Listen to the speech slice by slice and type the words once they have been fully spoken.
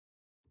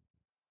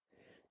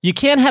You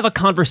can't have a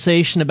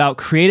conversation about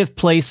creative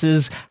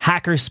places,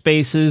 hacker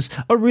spaces,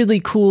 or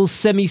really cool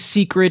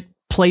semi-secret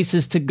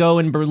places to go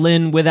in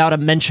Berlin without a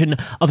mention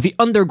of the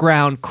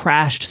underground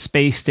crashed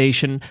space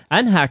station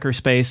and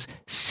hackerspace,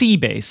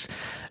 Seabase.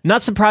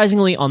 Not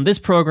surprisingly, on this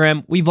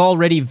program, we've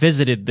already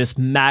visited this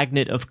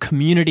magnet of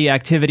community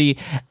activity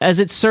as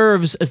it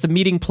serves as the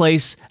meeting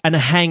place and a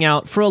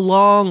hangout for a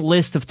long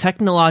list of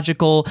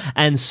technological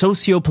and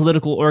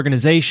socio-political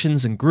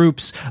organizations and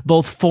groups,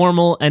 both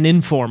formal and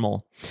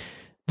informal.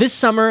 This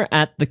summer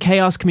at the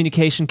Chaos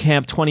Communication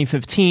Camp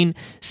 2015,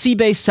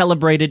 Seabase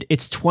celebrated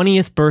its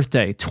 20th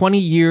birthday, 20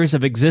 years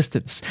of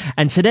existence.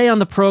 And today on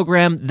the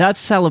program, that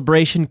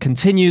celebration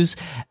continues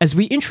as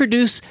we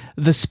introduce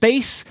the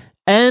space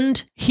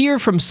and hear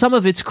from some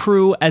of its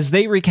crew as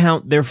they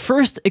recount their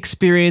first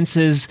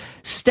experiences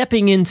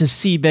stepping into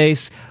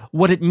Seabase,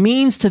 what it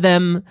means to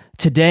them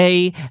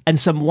today, and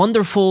some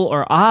wonderful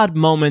or odd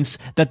moments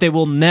that they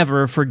will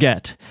never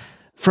forget.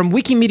 From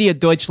Wikimedia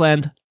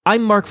Deutschland,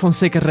 I'm Mark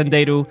Fonseca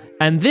Rendeiro,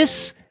 and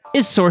this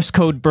is Source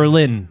Code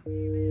Berlin.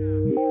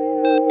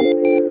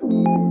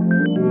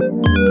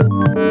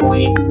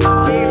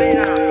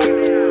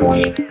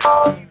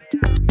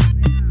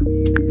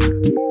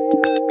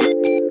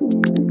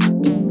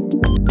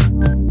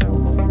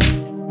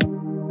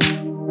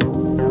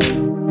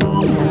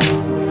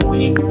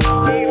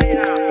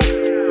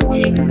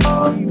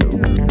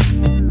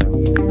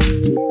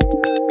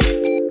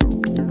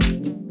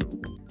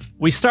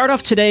 We start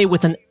off today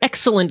with an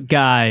excellent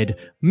guide.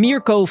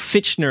 Mirko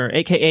Fitchner,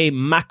 aka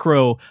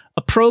Macro,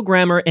 a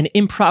programmer and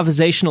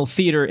improvisational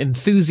theater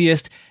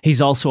enthusiast. He's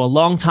also a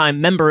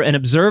longtime member and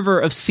observer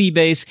of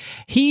Seabase.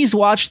 He's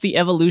watched the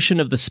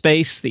evolution of the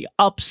space, the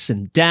ups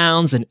and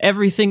downs, and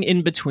everything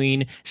in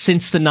between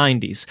since the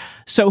 90s.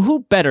 So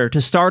who better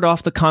to start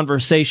off the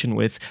conversation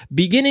with,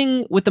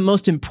 beginning with the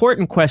most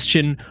important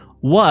question,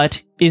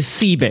 what is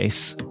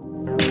Seabase?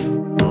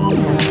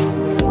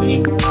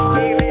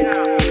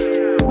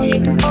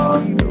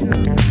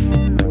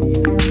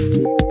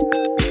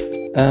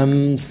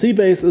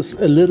 Seabase is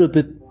a little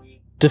bit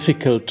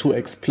difficult to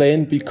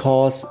explain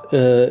because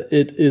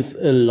it is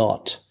a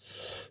lot.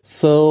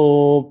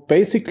 So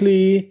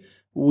basically,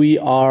 we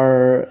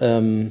are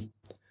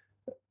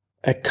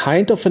a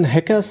kind of a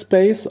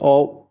hackerspace,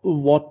 or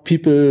what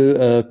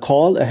people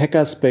call a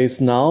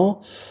hackerspace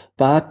now.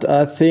 But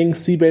I think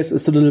Seabase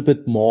is a little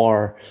bit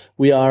more.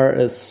 We are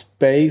a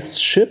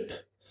spaceship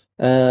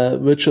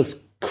which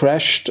is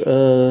crashed.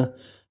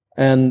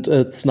 And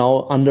it's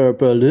now under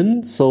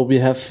Berlin, so we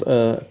have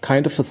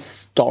kind of a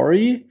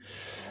story,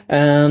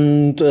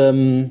 and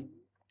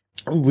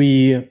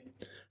we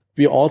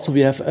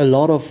have a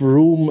lot of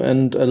room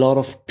and a lot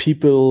of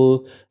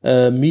people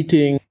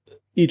meeting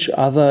each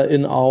other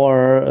in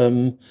our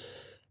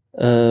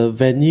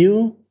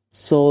venue.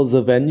 So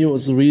the venue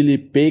is really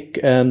big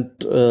and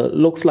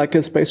looks like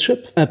a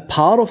spaceship. A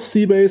part of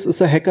Seabase is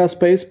a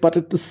hackerspace, but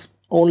it is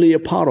only a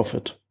part of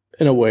it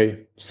in a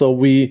way. So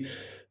we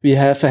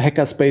have a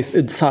hackerspace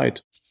inside.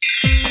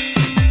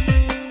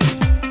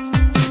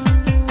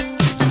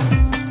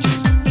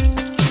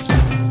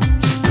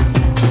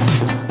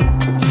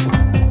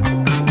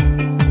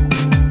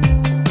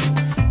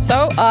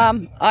 So,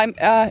 I'm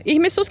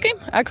Ihmis Suski,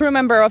 a crew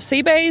member of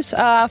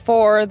Seabase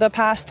for the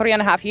past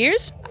 3.5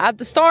 years. At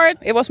the start,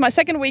 it was my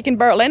second week in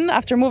Berlin.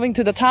 After moving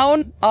to the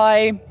town,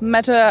 I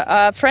met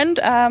a friend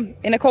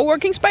in a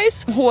co-working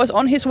space who was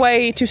on his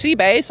way to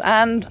Seabase,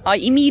 and I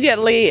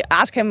immediately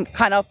asked him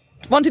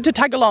wanted to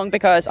tag along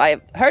because I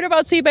heard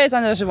about Seabase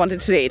and I just wanted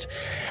to see it.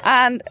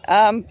 And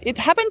it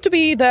happened to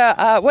be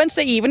the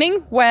Wednesday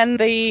evening when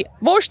the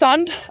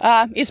Vorstand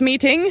is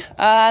meeting,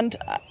 and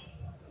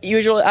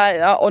usually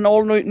on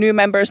all new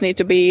members need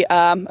to be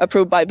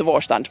approved by the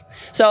Vorstand.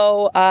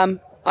 So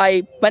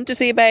I went to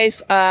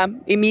Seabase,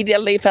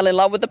 immediately fell in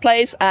love with the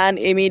place, and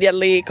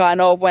immediately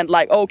kind of went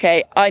like,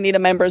 okay, I need a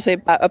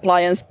membership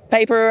appliance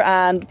paper,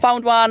 and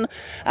found one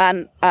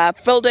and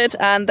filled it.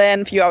 And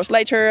then a few hours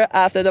later,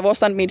 after the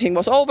Vorstand meeting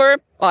was over,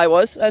 I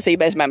was a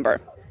Seabase member.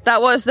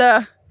 That was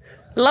the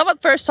love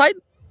at first sight,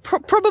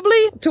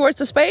 probably, towards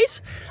the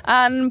space.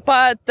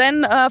 But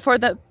then for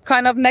the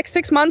kind of next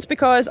 6 months,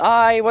 because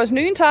I was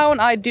new in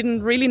town, I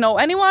didn't really know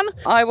anyone.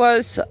 I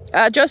was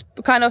just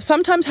kind of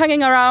sometimes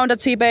hanging around at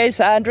Seabase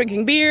and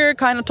drinking beer,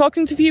 kind of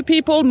talking to a few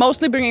people,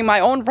 mostly bringing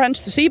my own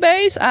friends to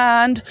Seabase,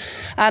 and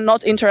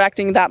not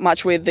interacting that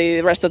much with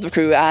the rest of the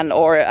crew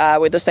or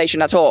with the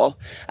station at all.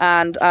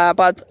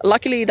 But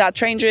luckily that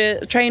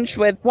changed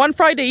with one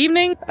Friday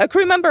evening. A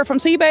crew member from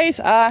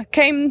Seabase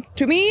came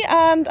to me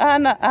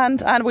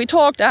and we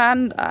talked,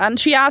 and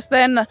she asked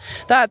then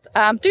that,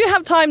 do you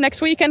have time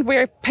next weekend?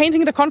 We're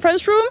painting the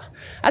conference room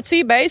at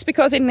Seabase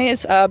because it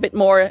needs a bit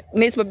more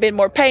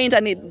paint,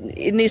 and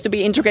it needs to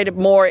be integrated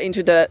more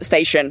into the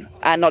station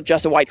and not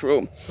just a white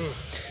room.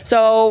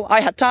 So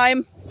I had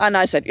time and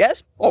I said,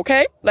 yes,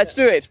 okay, let's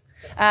do it.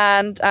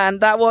 And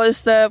that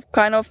was the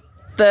kind of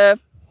the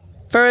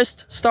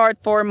first start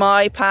for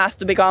my path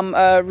to become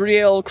a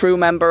real crew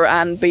member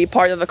and be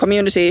part of the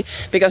community,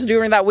 because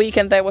during that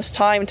weekend there was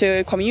time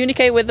to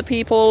communicate with the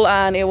people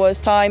and it was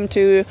time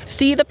to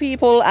see the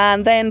people,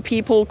 and then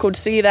people could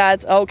see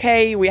that,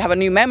 okay, we have a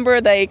new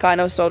member. They kind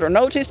of sort of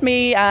noticed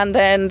me, and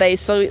then they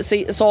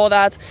saw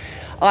that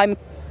I'm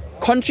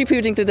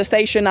contributing to the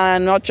station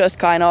and not just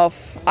kind of,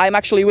 I'm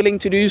actually willing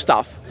to do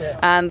stuff. Yeah.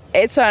 And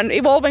it's an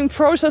evolving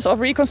process of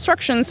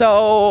reconstruction,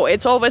 so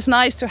it's always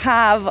nice to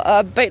have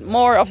a bit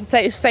more of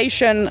the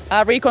station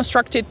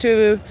reconstructed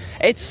to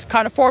its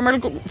kind of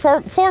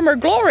former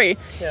glory.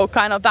 Yeah. So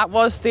kind of that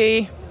was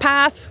the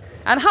path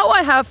and how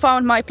I have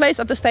found my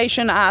place at the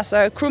station as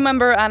a crew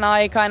member, and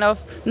I kind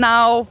of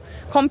now,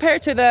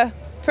 compared to the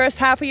first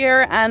half a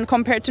year and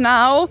compared to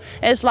now,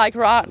 it's like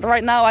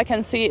right now I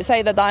can say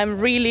that I'm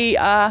really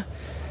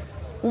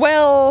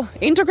well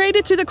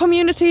integrated to the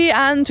community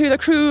and to the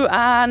crew,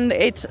 and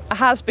it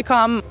has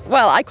become,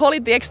 well, I call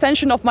it the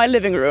extension of my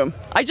living room.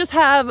 I just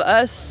have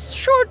a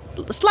short,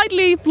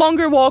 slightly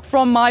longer walk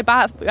from my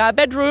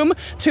bedroom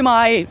to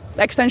my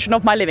extension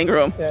of my living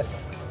room. Yes.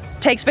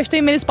 Takes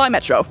 15 minutes by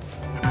metro.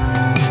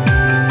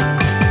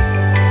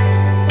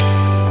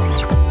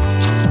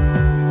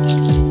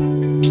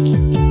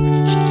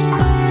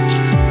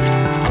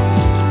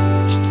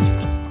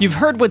 You've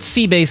heard what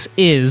Seabase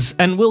is,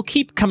 and we'll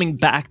keep coming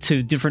back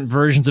to different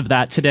versions of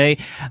that today,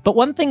 but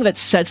one thing that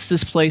sets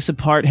this place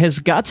apart has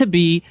got to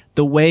be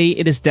the way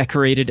it is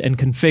decorated and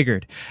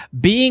configured.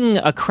 Being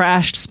a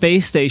crashed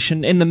space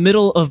station in the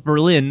middle of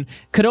Berlin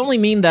could only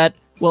mean that,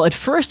 well, at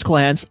first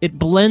glance, it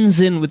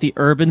blends in with the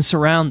urban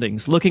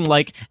surroundings, looking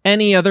like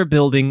any other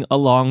building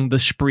along the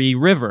Spree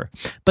River.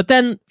 But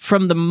then,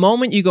 from the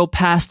moment you go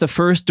past the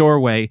first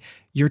doorway,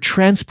 you're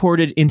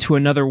transported into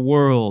another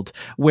world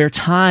where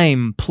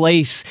time,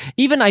 place,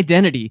 even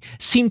identity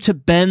seem to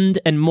bend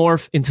and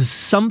morph into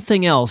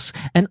something else,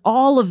 and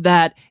all of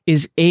that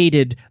is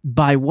aided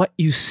by what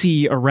you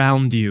see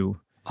around you.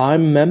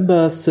 I'm a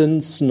member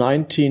since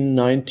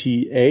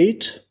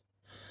 1998,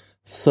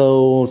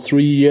 so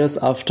 3 years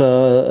after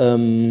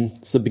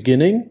the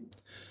beginning.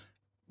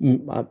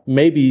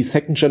 Maybe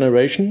second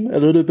generation a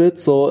little bit.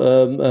 So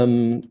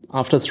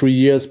after 3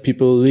 years,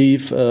 people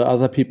leave,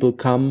 other people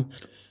come.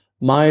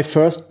 My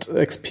first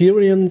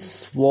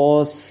experience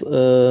was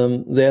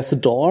there's a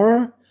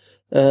door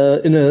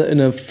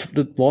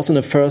it was in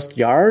a first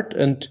yard,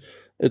 and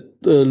it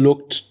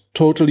looked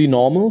totally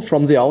normal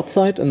from the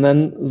outside. And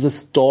then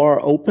this door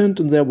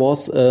opened, and there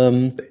was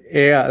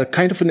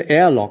kind of an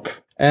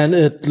airlock, and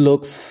it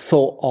looks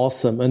so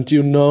awesome. And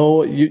you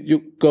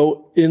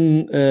go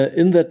in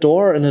that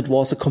door, and it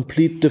was a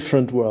complete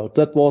different world.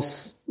 That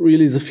was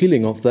really the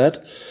feeling of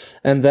that.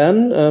 And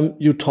then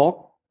you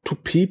talk to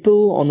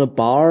people on a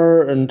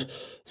bar and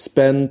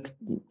spend,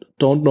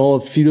 don't know,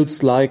 it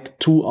feels like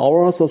 2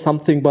 hours or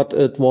something, but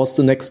it was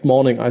the next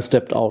morning I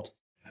stepped out.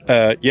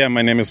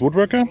 My name is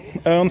Woodworker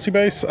on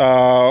Seabase.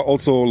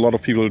 Also, a lot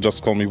of people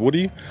just call me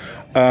Woody.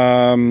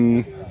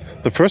 The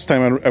first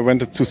time I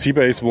went to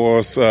Seabase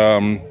was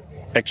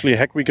actually a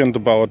hack weekend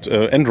about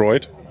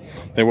Android.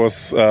 There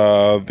was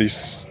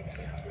this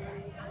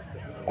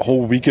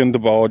whole weekend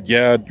about,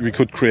 we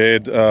could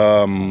create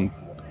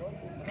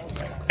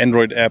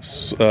Android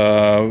apps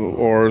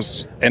or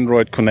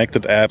Android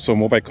connected apps or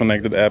mobile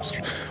connected apps.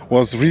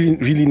 Was really,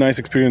 really nice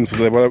experience.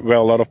 There were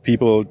a lot of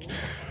people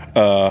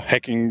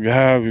hacking.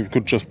 We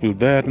could just build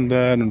that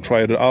and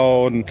try it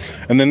out.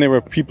 And then there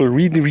were people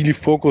really, really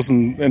focused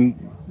and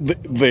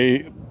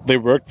they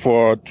worked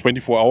for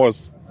 24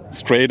 hours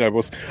straight. I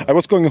was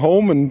going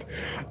home and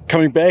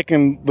coming back,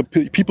 and the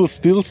people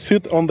still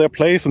sit on their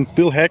place and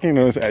still hacking. And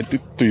I was,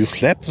 do you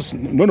sleep?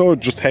 No,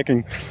 just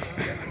hacking.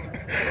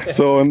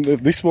 So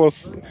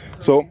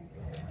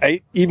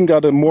I even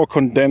got a more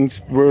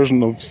condensed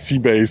version of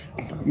Seabase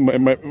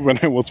when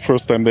I was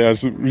first time there.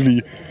 It's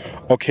really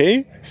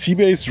okay.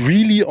 Seabase,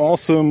 really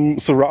awesome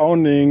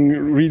surrounding,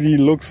 really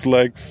looks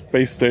like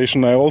space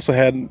station. I also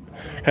had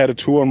a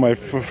tour on my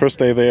first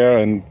day there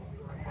and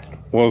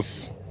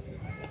was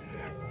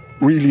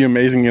really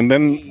amazing. And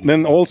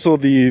then also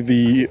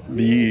the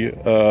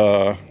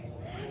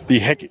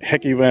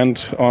hack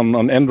event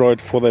on Android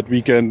for that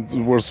weekend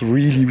was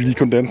really, really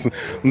condensed.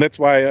 And that's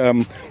why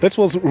that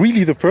was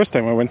really the first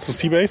time I went to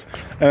Seabase.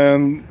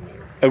 And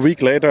a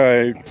week later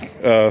I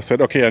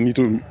said, okay, I need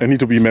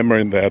to be a member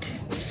in that.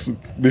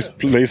 This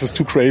place is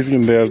too crazy,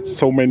 and there are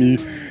so many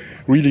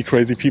really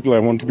crazy people. I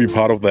want to be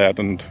part of that.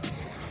 And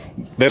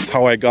that's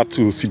how I got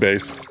to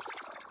Seabase.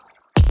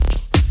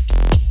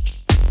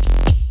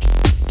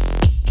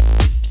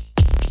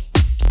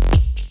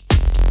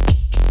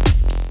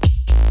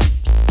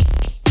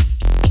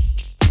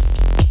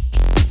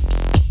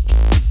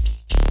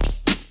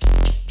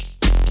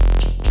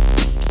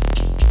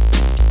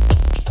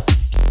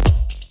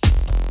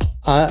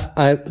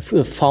 I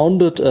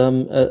founded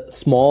a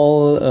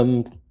small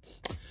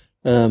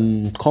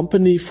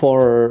company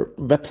for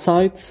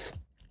websites,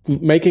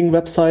 making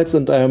websites,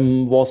 and I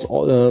was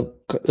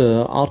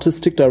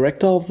artistic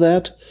director of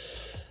that.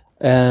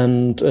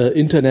 And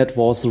internet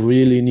was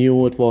really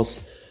new. It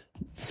was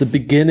the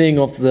beginning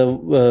of the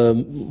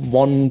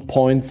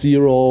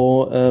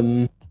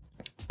 1.0.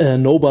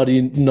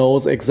 Nobody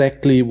knows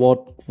exactly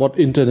what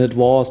internet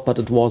was, but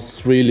it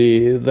was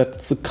really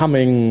that's a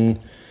coming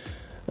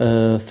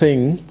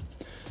thing.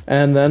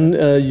 And then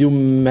you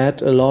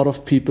met a lot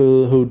of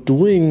people who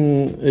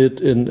doing it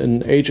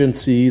in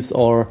agencies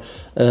or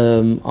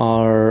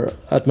are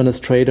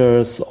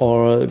administrators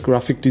or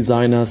graphic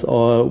designers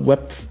or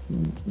web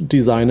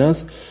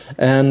designers,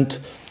 and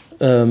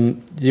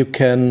you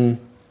can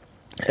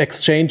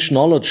exchange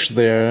knowledge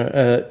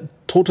there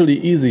totally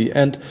easy.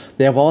 And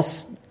there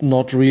was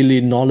not really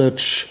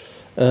knowledge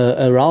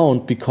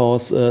around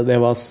because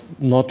there was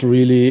not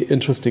really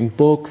interesting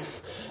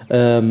books.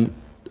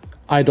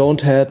 I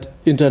don't had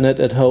internet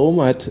at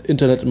home. I had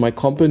internet in my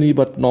company,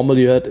 but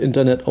normally you had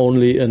internet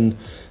only in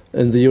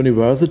the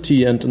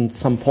university, and in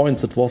some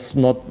points it was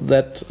not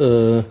that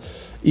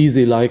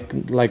easy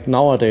like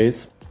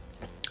nowadays.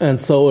 And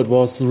so it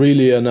was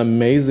really an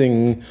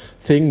amazing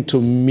thing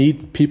to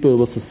meet people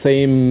with the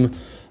same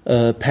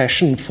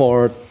passion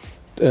for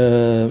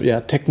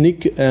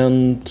technique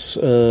and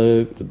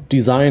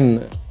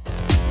design.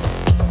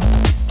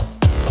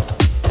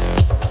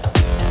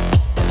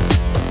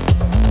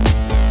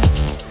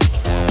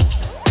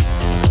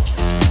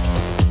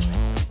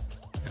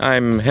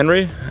 I'm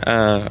Henry.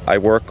 I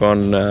work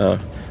on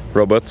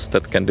robots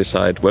that can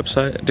design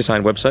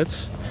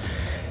websites.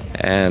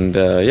 And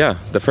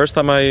the first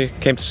time I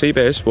came to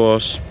Seabase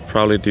was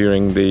probably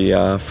during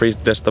the Free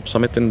Desktop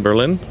Summit in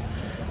Berlin,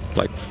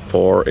 like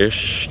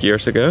 4-ish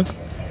years ago.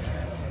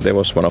 There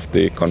was one of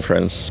the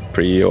conference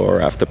pre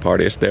or after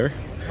parties there.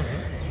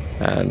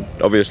 And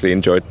obviously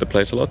enjoyed the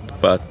place a lot.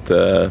 But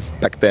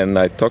back then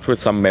I talked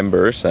with some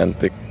members, and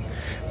the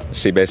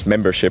Seabase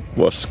membership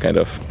was kind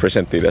of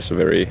presented as a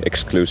very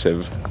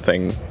exclusive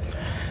thing.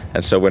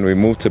 And so when we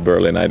moved to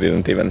Berlin, I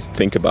didn't even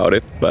think about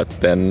it. But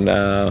then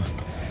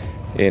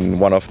in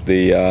one of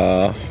the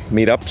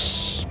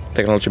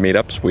technology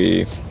meetups,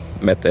 we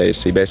met a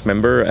Seabase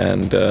member,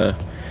 and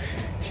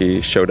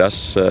he showed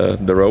us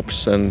the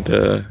ropes and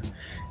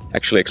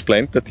actually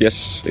explained that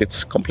yes,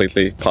 it's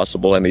completely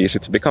possible and easy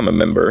to become a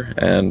member.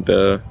 And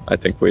I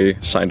think we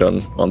signed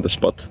on the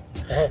spot.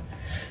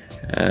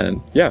 And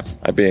yeah,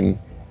 I've been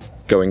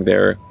going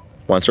there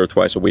once or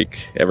twice a week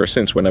ever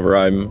since, whenever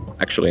I'm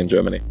actually in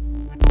Germany.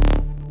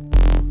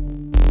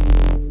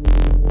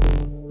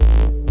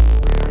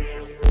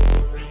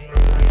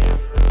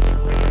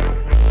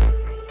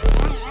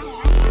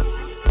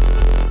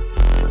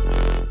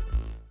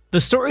 The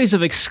stories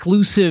of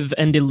exclusive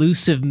and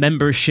elusive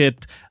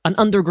membership, an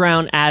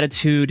underground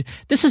attitude,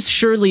 this has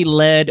surely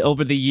led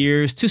over the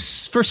years to,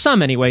 for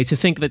some anyway, to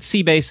think that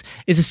Seabase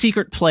is a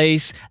secret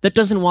place that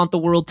doesn't want the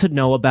world to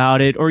know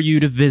about it or you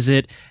to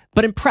visit.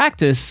 But in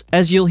practice,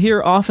 as you'll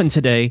hear often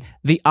today,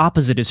 the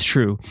opposite is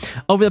true.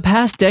 Over the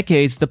past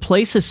decades, the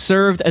place has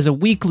served as a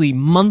weekly,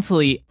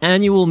 monthly,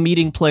 annual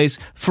meeting place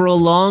for a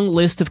long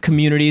list of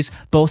communities,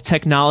 both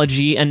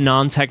technology and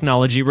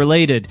non-technology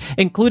related,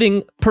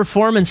 including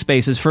performance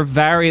spaces for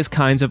various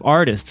kinds of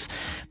artists.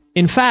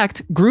 In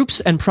fact,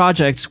 groups and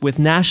projects with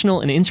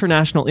national and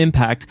international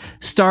impact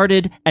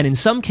started and in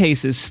some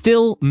cases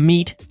still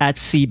meet at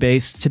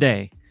Seabase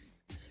today.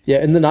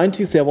 Yeah, in the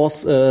 90s, there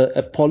was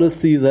a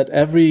policy that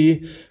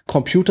every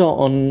computer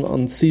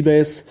on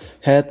Seabase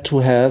had to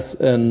have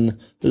an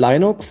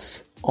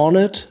Linux on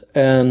it.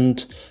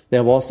 And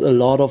there was a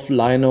lot of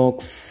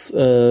Linux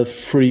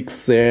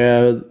freaks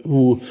there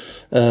who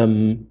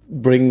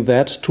bring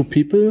that to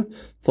people.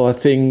 So I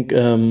think,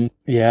 the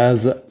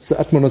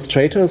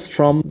administrators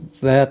from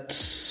that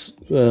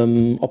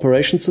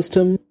operation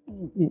system,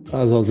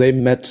 also they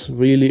met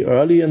really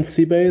early in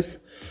Seabase.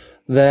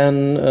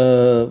 Then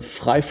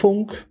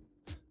Freifunk,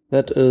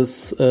 that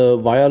is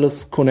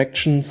wireless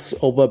connections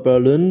over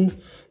Berlin.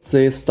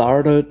 They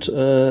started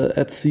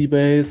at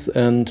Seabase,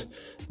 and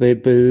they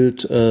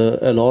built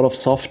a lot of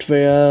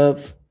software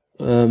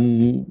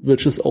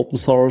which is open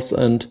source,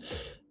 and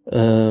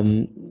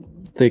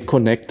they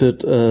connected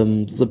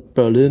the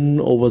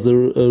Berlin over the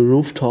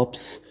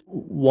rooftops.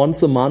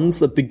 Once a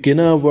month, a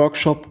beginner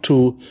workshop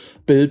to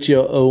build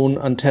your own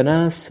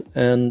antennas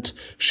and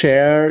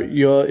share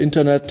your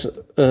internet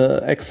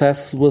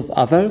access with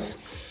others.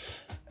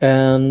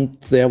 And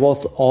there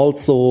was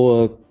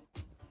also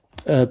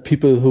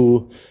people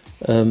who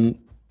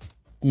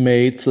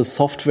made the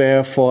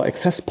software for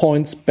access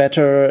points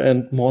better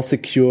and more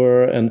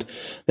secure. And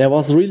there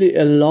was really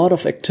a lot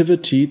of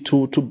activity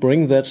to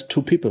bring that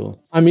to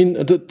people. I mean,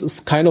 it's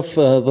kind of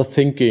the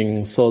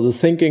thinking. So the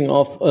thinking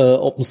of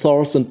open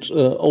source and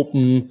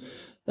open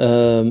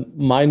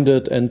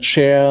minded and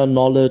share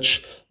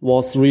knowledge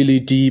was really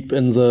deep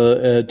in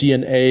the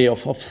DNA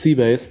of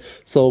Seabase.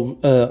 So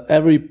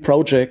every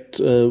project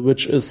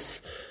which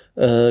is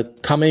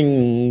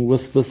coming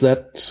with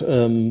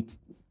that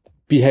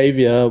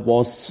behavior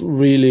was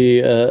really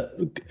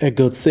a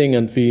good thing,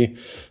 and we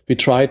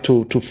try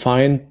to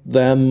find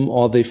them,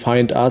 or they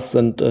find us,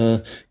 and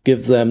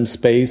give them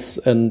space.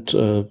 And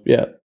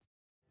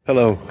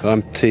Hello,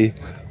 I'm T.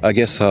 I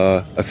guess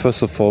I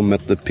first of all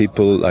met the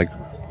people like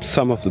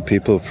some of the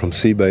people from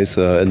Seabase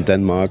in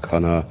Denmark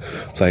on a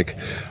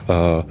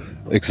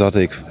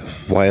exotic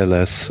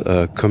wireless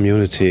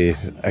community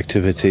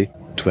activity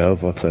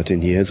 12 or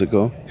 13 years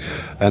ago.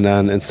 And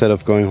then instead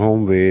of going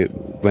home, we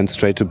went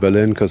straight to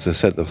Berlin because they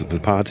said there was a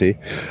party.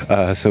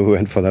 So we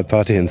went for that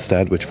party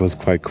instead, which was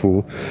quite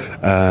cool.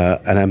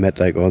 And I met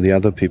like all the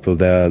other people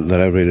there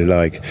that I really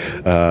like.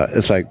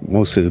 It's like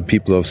mostly the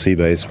people of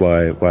Seabase,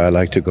 why I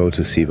like to go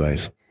to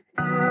Seabase.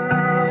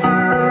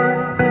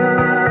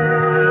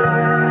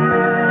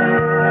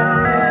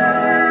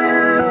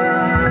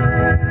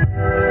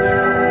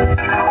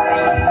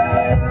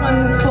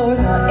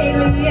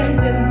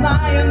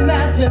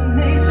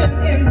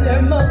 In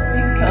their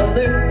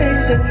multicolored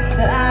station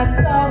that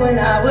I saw when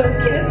I was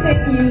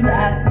kissing you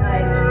last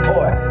night,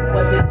 or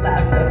was it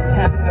last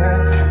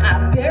September?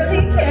 I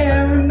barely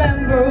can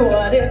remember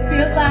what it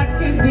feels like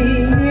to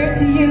be near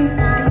to you,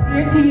 and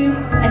dear to you,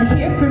 and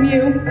hear from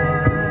you.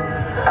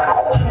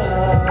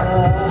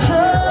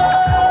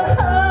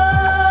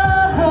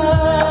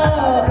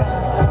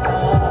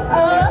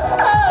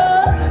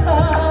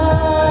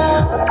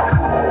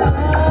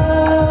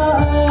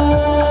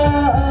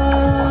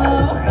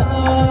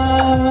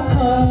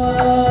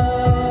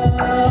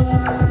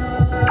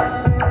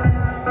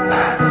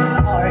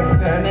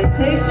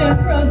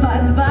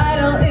 Provides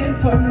vital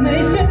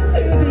information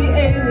to the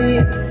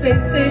alien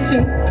space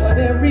station for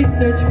their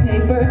research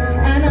paper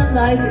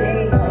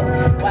analyzing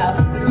love while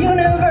the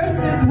universe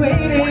is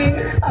waiting.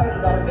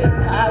 Our love is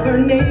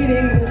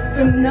hibernating this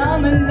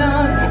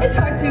phenomenon. It's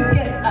hard to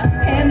get a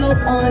handle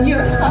on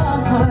your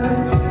heart.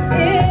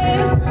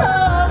 It's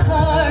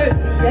hard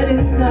to get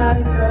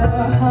inside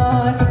your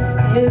heart.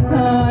 It's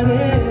hard,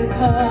 it's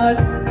hard.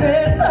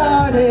 This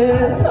heart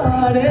is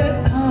hard,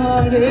 it's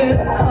hard,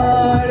 it's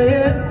hard,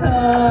 it's hard.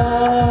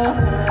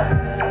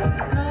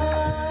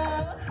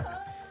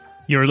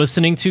 You're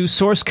listening to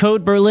Source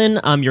Code Berlin.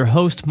 I'm your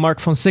host, Mark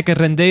Fonseca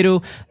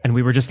Rendeiro, and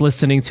we were just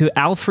listening to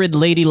Alfred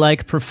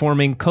Ladylike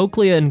performing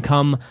Cochlea and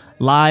Cum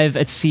live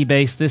at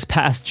Seabase this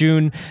past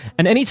June.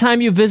 And anytime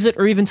you visit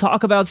or even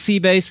talk about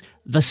Seabase,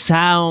 the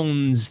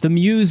sounds, the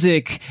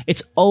music,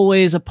 it's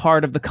always a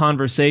part of the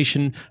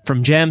conversation,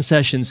 from jam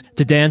sessions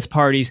to dance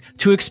parties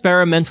to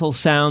experimental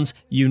sounds.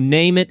 You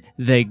name it,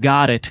 they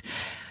got it.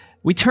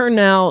 We turn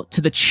now to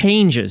the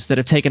changes that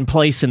have taken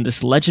place in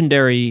this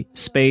legendary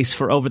space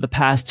for over the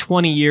past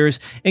 20 years,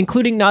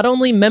 including not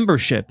only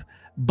membership,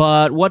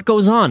 but what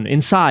goes on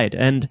inside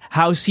and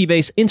how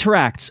Seabase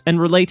interacts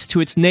and relates to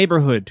its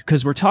neighborhood,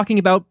 because we're talking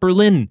about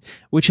Berlin,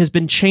 which has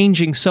been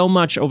changing so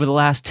much over the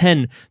last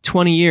 10,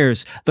 20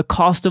 years. The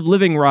cost of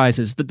living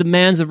rises, the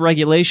demands of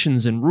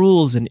regulations and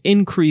rules and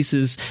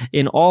increases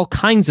in all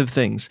kinds of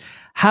things.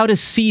 How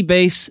does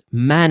Seabase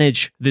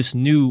manage this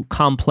new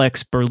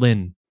complex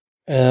Berlin?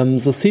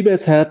 The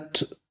Seabase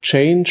had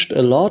changed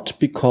a lot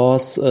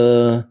because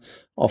of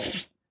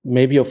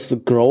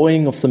the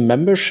growing of the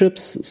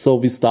memberships. So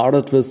we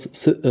started with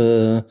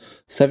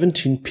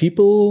 17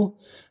 people,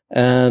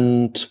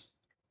 and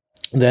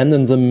then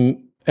in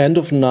the end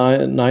of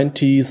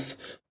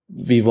 90s,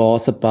 we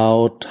was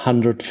about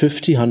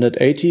 150,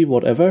 180,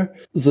 whatever.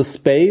 The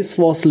space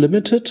was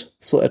limited.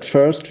 So at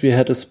first we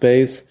had a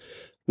space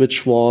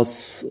which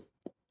was,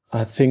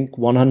 I think,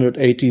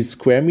 180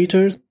 square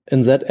meters.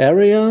 In that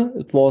area,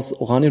 it was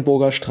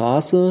Oranienburger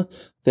Straße.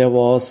 There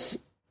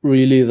was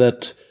really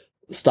that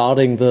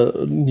starting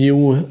the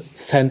new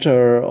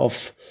center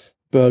of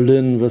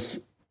Berlin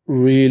with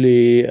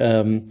really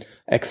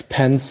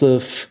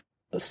expensive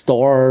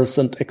stores,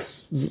 and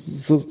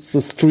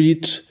the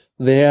street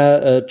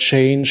there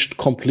changed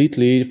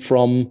completely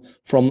from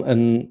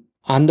an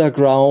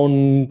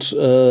underground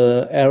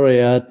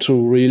area to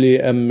really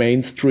a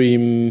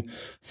mainstream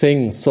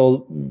thing.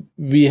 So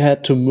we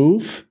had to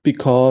move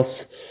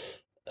because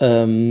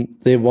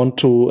they want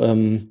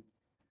to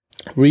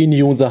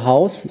renew the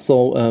house.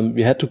 So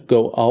we had to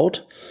go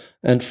out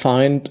and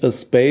find a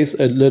space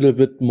a little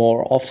bit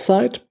more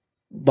offsite,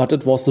 but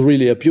it was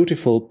really a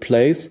beautiful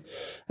place,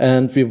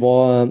 and we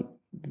were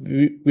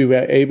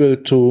able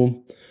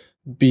to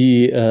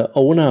be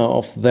owner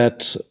of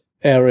that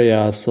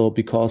area. So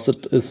because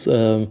it is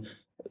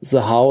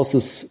the house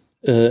is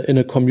in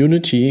a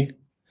community,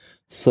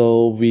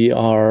 so we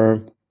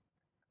are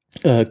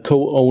a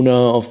co-owner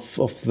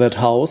of that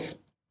house.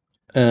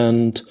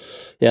 And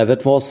yeah,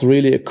 that was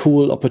really a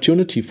cool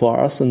opportunity for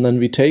us. And then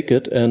we take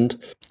it, and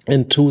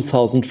in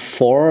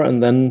 2004,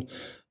 and then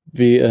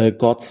we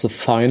got the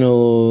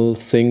final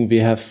thing we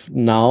have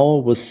now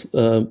with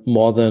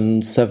more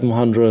than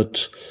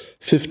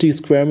 750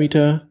 square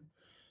meter.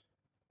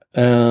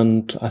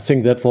 And I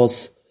think that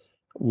was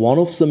one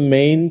of the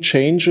main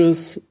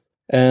changes.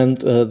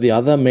 And the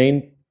other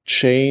main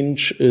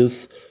change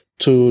is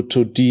to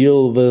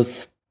deal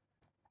with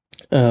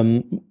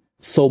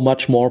so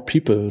much more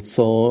people.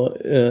 So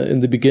in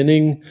the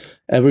beginning,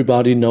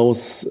 everybody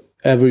knows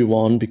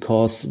everyone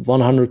because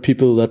 100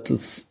 people, that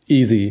is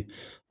easy.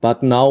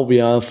 But now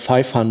we are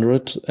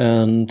 500.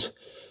 And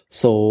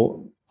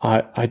so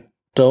I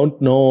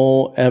don't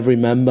know every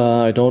member.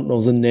 I don't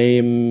know the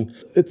name.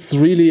 It's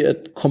really a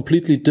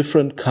completely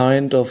different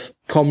kind of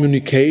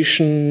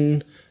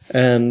communication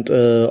and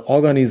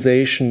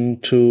organization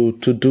to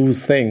do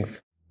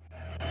things.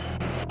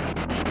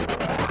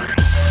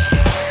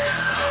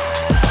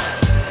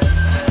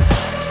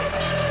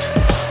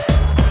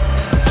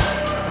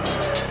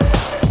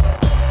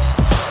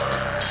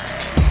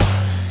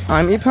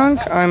 I'm Ipunk.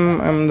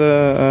 I'm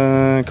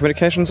the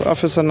communications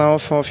officer now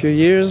for a few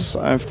years.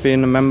 I've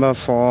been a member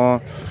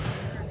for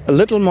a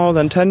little more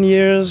than 10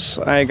 years.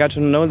 I got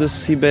to know the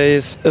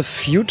Seabase a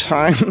few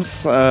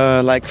times,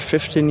 like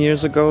 15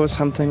 years ago,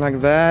 something like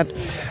that,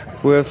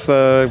 with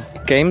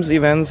games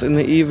events in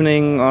the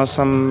evening or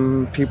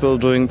some people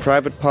doing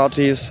private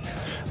parties.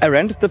 I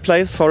rented the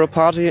place for a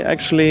party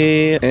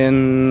actually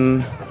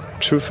in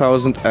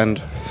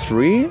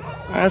 2003,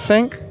 I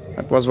think.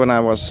 That was when I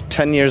was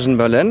 10 years in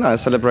Berlin. I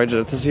celebrated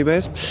at the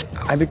Seabase.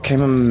 I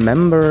became a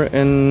member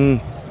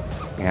 10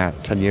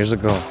 years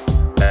ago.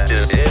 That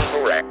is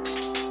incorrect.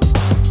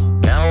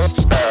 Now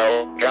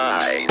spell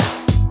guide.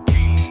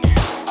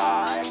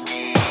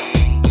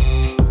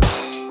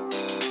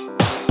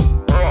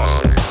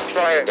 Wrong.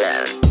 Try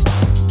again.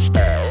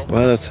 Spell.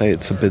 Well, let's say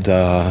it's a bit,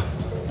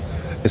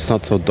 it's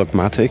not so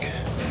dogmatic.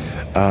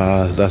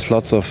 There's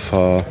lots of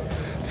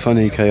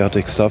funny,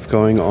 chaotic stuff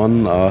going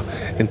on,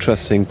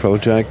 interesting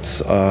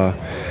projects,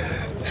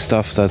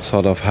 stuff that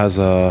sort of has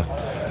a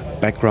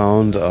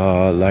background,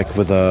 like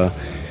with a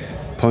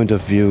point of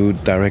view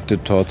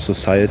directed towards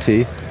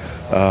society.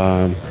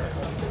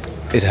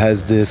 It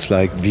has this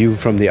like view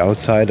from the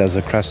outside as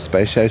a crashed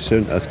space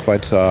station as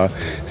quite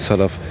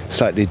sort of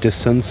slightly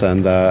distant,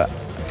 and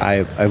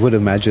I would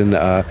imagine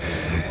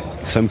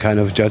some kind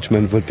of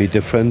judgment would be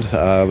different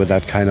with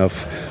that kind of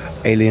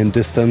alien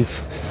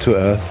distance to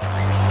Earth.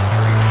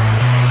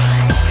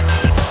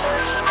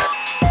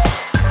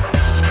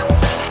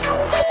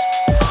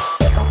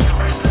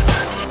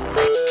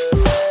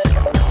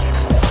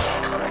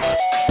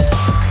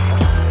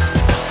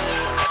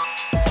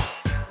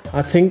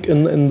 I think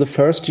in the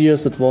first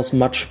years it was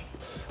much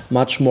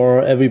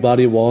more.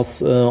 Everybody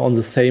was on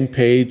the same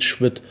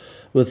page with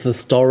the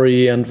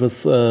story and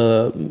with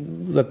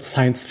that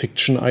science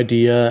fiction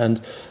idea,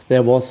 and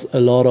there was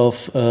a lot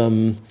of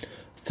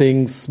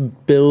things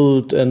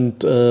built.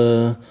 And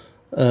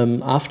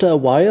after a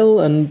while,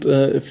 and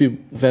if we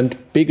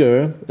went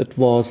bigger, it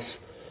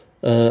was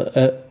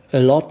a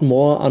lot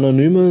more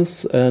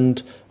anonymous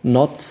and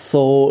not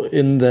so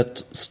in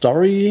that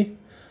story,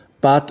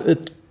 but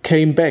it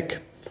came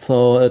back.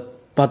 So, it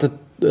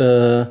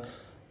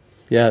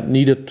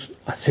needed,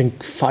 I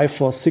think,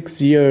 5 or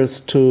 6 years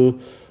to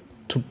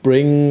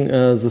bring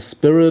the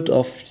spirit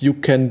of you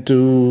can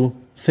do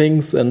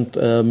things, and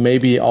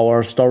maybe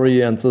our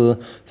story and the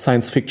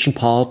science fiction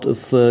part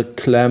is the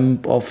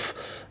clamp of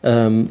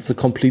the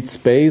complete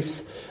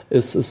space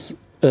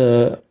is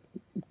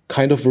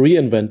kind of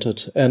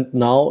reinvented, and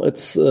now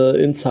it's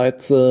inside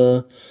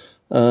the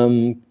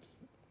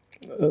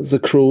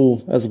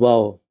crew as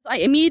well. I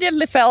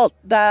immediately felt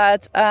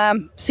that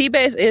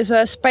Seabase is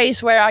a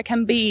space where I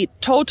can be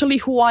totally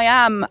who I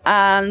am,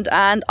 and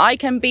I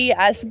can be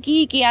as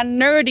geeky and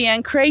nerdy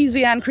and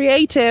crazy and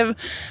creative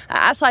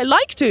as I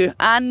like to,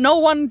 and no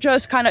one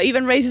just kind of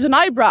even raises an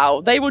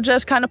eyebrow. They will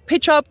just kind of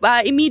pitch up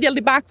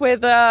immediately back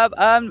with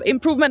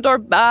improvement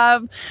or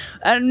a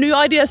new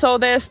idea. So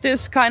there's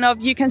this kind of,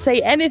 you can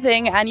say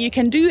anything and you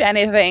can do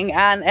anything,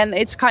 and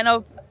it's kind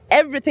of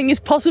everything is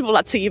possible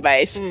at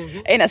Seabase,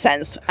 in a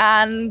sense.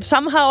 And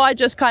somehow I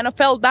just kind of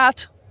felt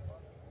that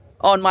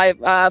on my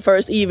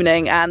first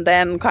evening, and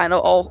then kind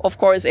of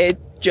course, it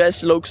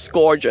just looks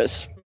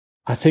gorgeous.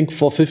 I think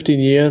for 15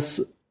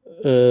 years,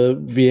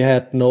 we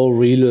had no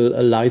real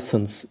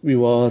license. We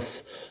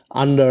was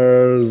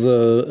under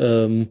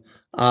the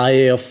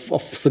eye of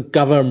the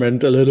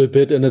government a little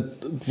bit, and it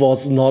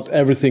was not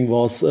everything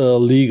was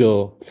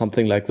legal,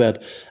 something like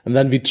that. And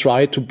then we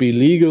tried to be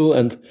legal,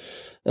 and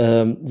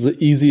the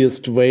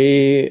easiest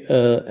way,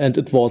 and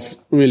it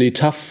was really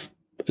tough.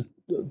 It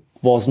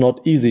was not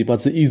easy,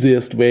 but the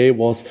easiest way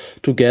was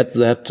to get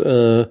that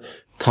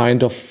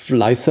kind of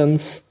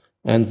license,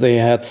 and they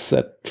had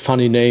set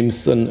funny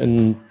names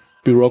in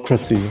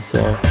bureaucracy.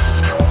 So.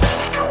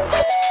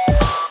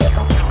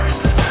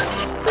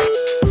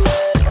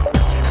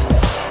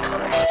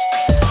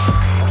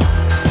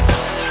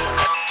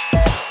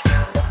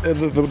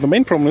 The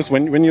main problem is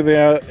when you're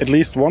there at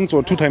least once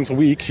or 2 times a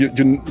week, you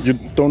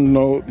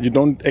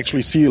don't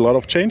actually see a lot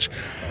of change.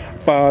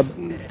 But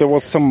there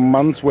was some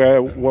months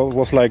where it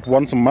was like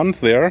once a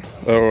month there,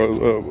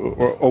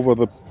 or over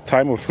the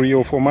time of 3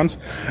 or 4 months,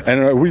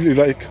 and I really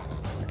like,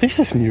 this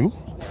is new.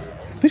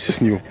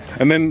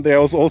 And then there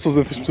was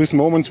also these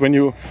moments when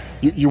you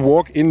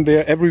walk in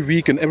there every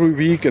week, and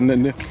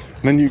then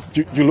you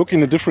look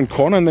in a different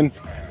corner, and then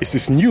is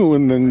this new?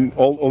 And then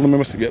all the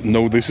members say,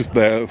 no, this is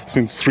there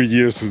since 3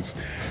 years.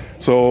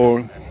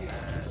 So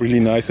really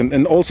nice,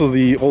 and also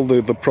all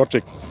the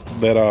projects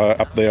that are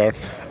up there.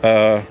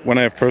 When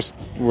I first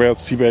were at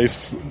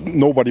Seabase,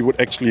 nobody would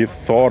actually have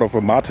thought of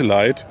a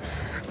Martelite.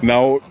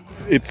 Now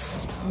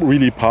it's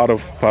really part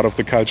of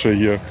the culture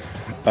here.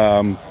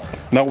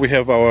 Now we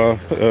have our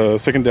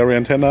secondary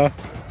antenna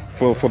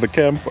for the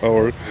camp.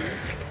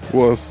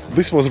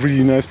 This was a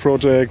really nice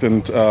project,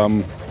 and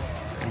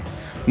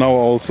now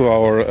also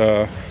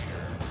our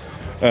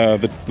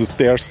the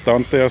stairs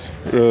downstairs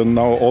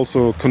now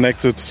also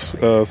connected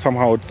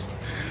somehow,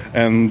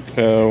 and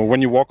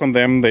when you walk on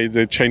them,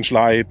 they change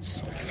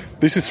lights.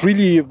 This is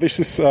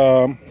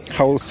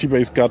how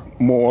Seabase got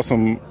more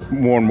awesome,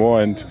 more and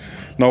more, and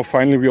now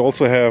finally we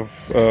also have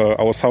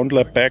our sound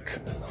lab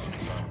back.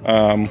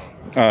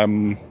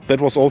 That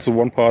was also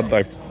one part.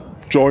 I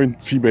joined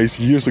Seabase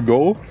years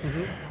ago,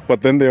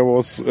 but then there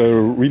was a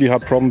really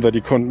hard problem that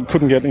you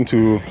couldn't get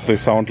into the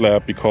sound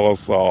lab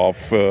because of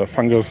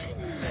fungus.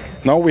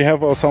 Now we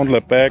have our sound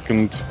lab back,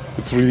 and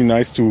it's really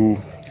nice to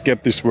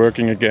get this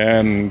working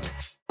again.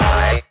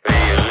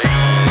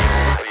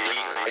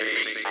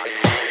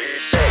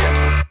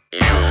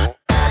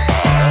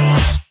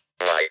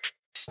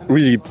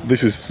 Really,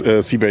 this is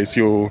Seabase.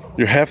 You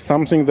have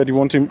something that you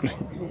want to,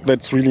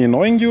 that's really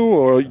annoying you,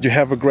 or you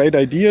have a great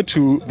idea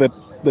that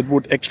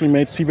would actually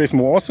make Seabase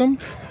more awesome.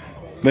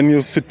 Then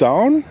you sit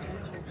down,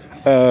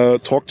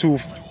 talk to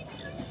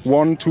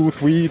 1, 2,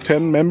 3,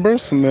 10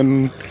 members, and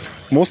then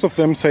most of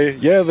them say,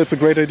 "Yeah, that's a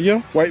great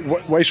idea.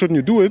 Why shouldn't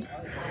you do it?"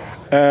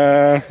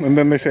 And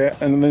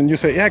then you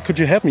say, "Yeah, could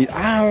you help me?"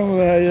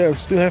 I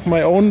still have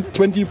my own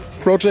 20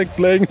 projects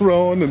laying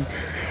around, and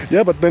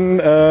yeah, but then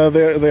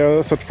there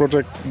are such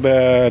projects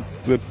that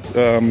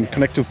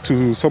connected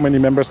to so many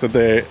members that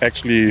they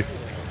actually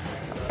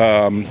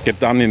get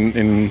done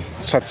in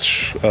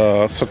such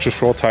a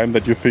short time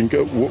that you think,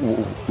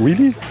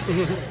 really?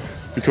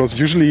 Because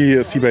usually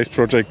Seabase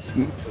projects,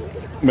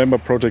 member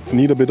projects,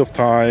 need a bit of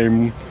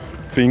time,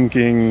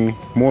 thinking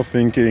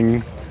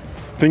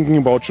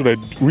about should I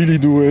really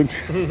do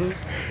it?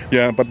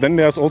 Yeah, but then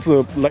there's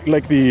also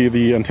like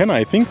the antenna.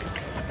 I think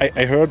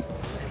I heard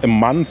a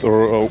month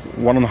or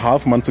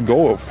 1.5 months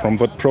ago from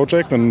that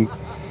project, and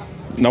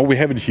now we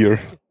have it here.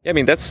 Yeah, I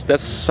mean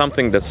that's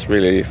something that's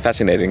really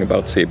fascinating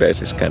about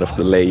Seabase is kind of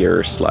the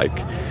layers.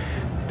 Like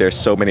there's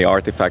so many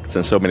artifacts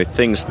and so many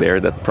things there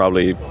that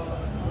probably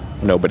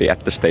nobody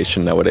at the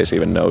station nowadays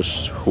even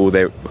knows who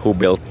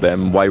built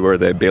them, why were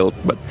they built,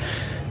 but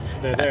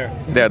they're there.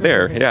 They're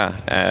there, yeah.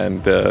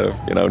 And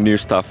new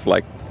stuff,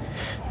 like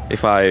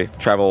if I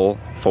travel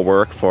for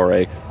work for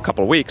a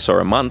couple of weeks or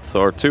a month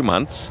or 2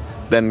 months,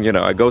 then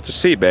I go to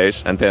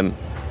Seabase, and then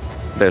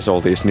there's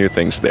all these new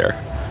things there.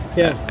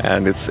 Yeah.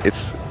 And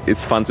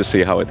it's fun to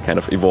see how it kind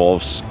of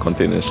evolves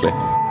continuously.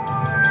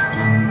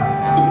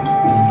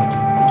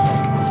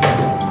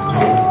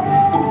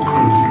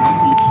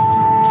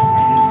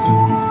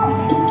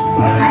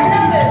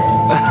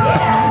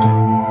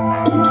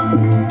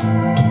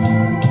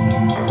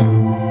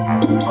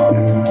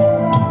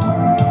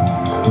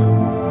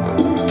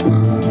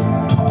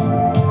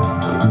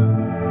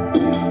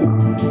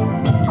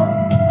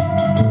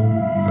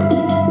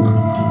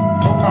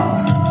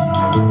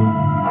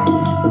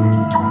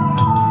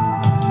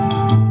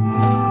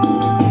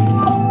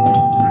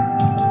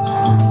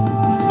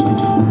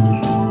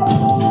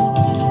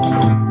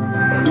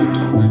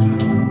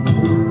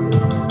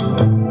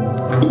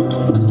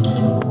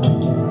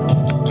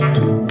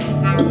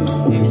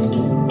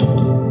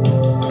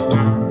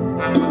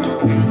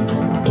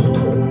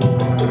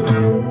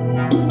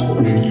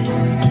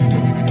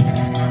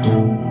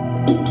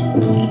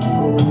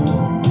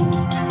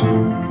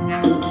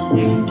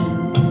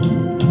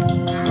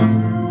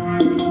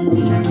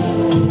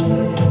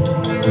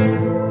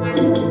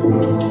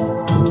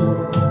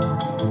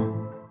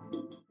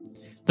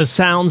 The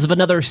sounds of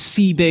another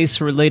Seabase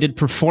related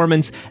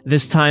performance,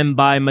 this time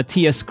by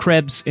Matthias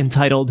Krebs,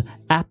 entitled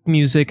App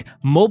Music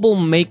Mobile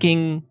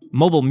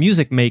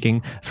Music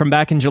Making, from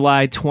back in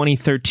July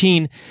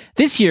 2013.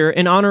 This year,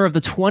 in honor of the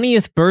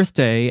 20th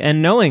birthday,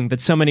 and knowing that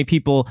so many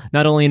people,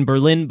 not only in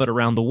Berlin but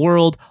around the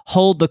world,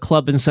 hold the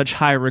club in such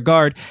high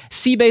regard,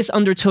 Seabase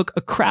undertook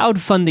a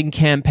crowdfunding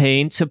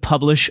campaign to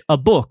publish a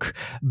book,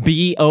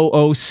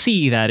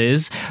 BOOC that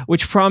is,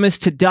 which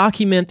promised to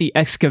document the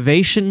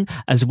excavation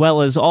as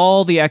well as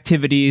all the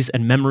activities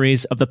and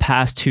memories of the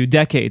past 2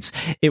 decades.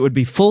 It would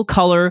be full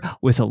color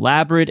with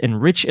elaborate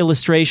and rich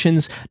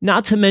illustrations,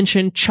 not to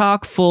mention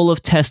chock full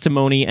of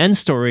testimony and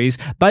stories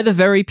by the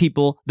very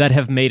people that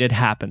have made it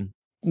happen.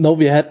 No,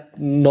 we had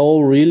no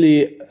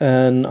really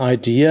an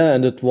idea,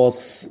 and it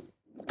was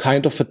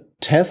kind of a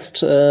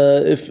test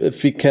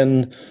if we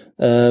can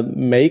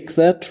make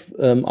that.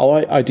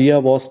 Our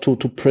idea was to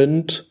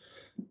print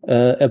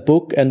a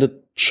book, and it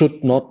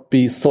should not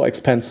be so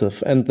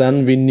expensive. And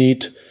then we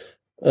need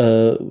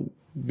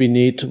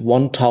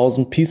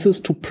 1,000 pieces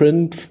to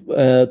print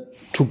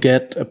to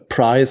get a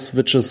price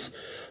which is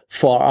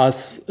for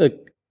us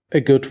a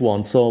good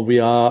one. So we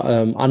are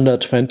under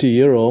 20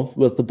 euro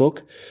with the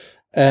book.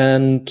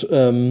 And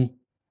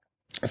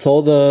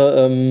so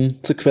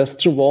the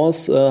question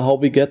was how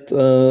we get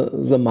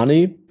the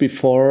money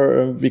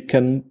before we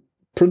can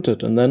print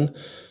it. And then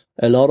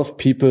a lot of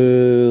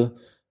people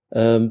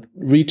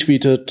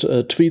retweeted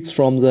tweets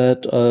from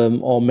that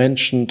or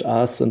mentioned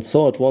us. And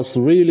so it was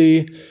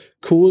really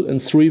cool in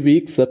 3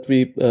 weeks that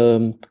we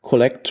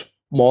collect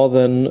more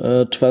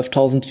than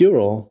 12,000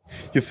 euro.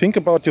 You think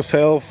about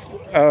yourself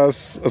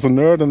as a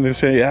nerd and they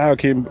say, yeah,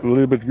 okay, a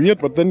little bit weird,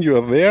 but then you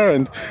are there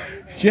and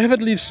you have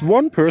at least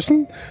one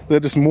person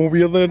that is more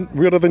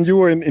weirder than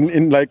you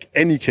in like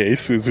any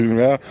case. It's,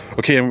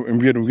 okay, I'm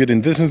weird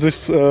in this and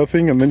this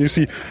thing, and then you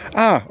see,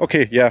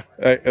 okay, yeah,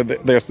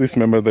 there's this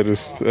member that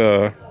is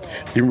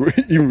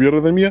even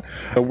weirder than me.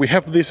 We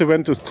have this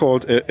event is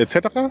called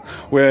Etc.,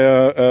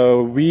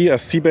 where we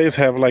as Seabase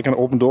have like an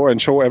open door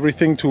and show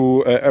everything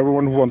to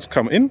everyone who wants to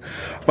come in.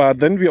 But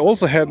then we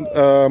also had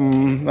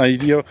an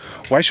idea,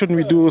 why shouldn't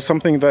we do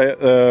something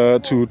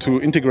that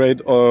to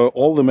integrate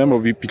all the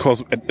members,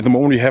 because at the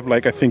moment we have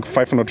like I think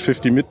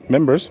 550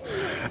 members,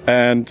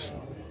 and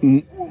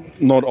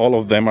not all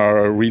of them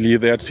are really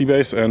there at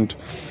Seabase, and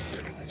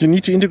you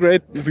need to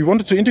integrate. We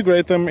wanted to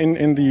integrate them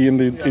in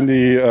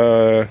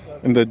the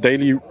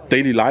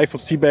daily life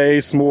of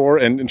Seabase more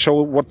and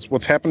show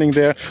what's happening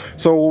there.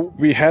 So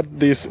we had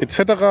this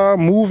etc.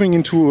 moving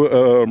into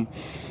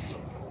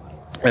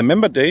a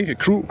member day, a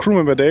crew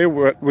member day,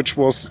 which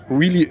was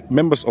really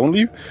members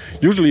only.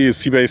 Usually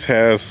Seabase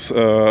has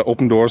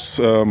open doors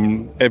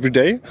every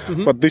day,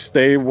 but this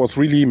day was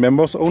really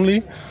members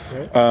only.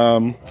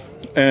 Okay.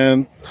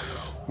 And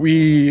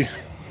we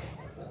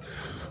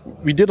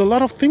did a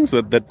lot of things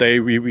that day.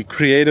 We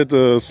created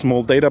a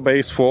small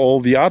database for all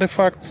the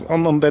artifacts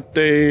on that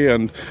day,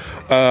 and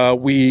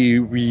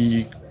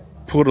we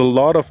put a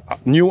lot of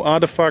new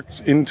artifacts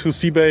into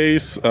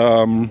Seabase.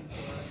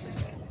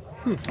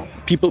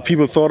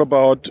 People thought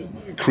about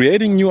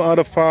creating new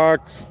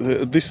artifacts.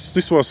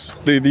 This was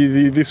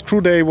this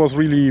crew day was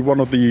really one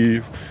of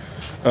the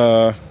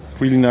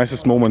really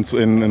nicest moments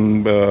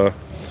in the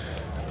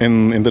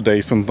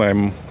days since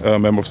I'm a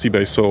member of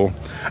Seabase. So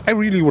I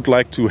really would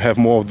like to have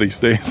more of these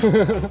days.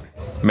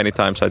 Many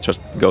times I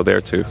just go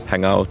there to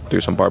hang out,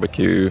 do some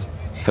barbecue,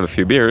 have a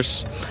few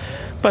beers.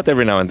 But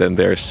every now and then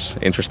there's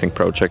interesting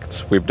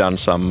projects. We've done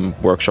some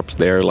workshops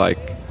there,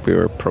 like we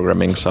were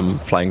programming some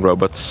flying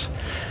robots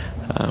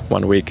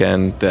one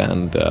weekend,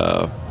 and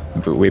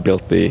we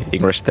built the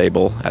ingress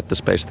table at the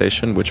space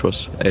station, which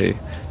was a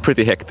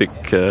pretty hectic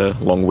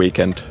long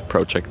weekend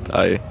project.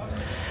 I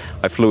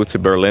flew to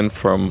Berlin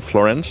from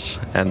Florence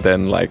and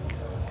then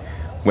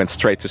went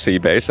straight to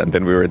Seabase, and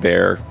then we were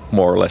there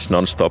more or less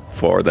non-stop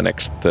for the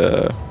next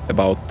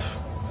about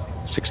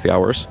 60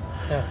 hours.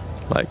 Yeah.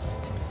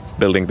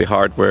 Building the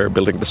hardware,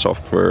 building the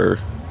software,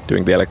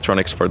 doing the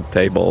electronics for the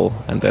table,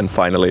 and then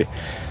finally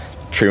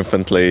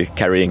triumphantly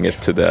carrying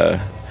it to the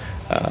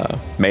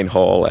main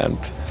hall and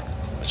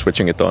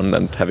switching it on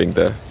and having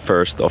the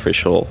first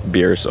official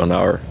beers on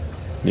our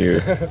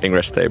new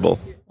ingress table.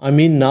 I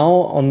mean, now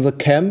on the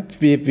camp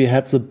we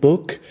had the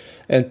book,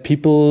 and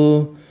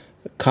people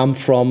come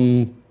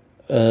from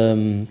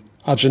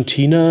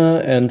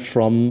Argentina and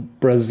from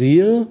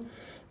Brazil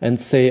and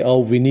say, oh,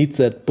 we need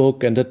that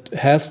book and it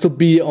has to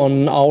be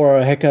on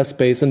our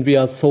hackerspace, and we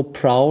are so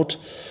proud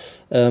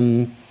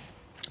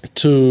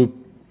to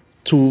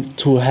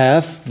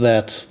have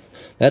that.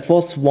 That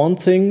was one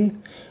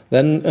thing.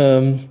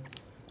 Then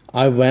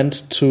I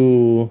went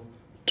to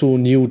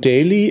New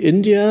Delhi,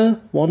 India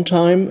one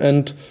time,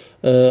 and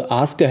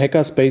asked a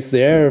hackerspace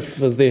there if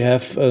they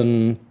have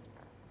an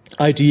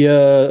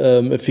idea,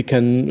 if we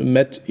can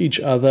meet each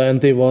other, and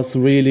they was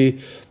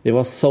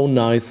so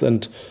nice,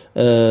 and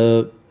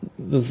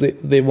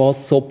they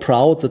was so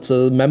proud that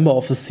a member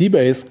of the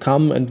Seabase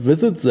come and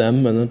visit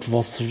them, and it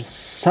was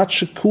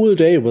such a cool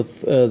day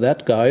with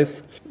that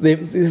guys. They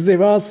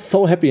were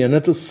so happy, and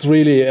it is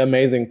really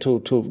amazing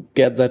to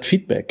get that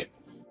feedback.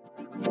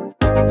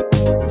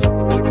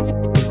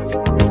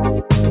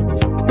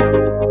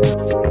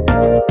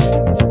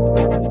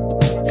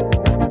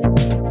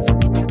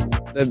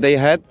 They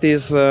had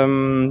these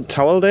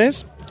towel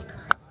days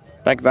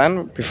back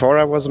then, before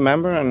I was a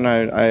member, and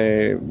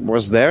I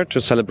was there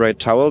to celebrate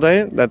Towel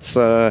Day. That's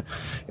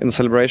in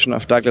celebration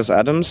of Douglas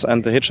Adams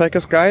and the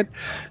Hitchhiker's Guide.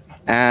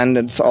 And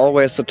it's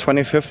always the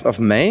 25th of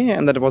May,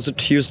 and that was a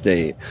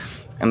Tuesday.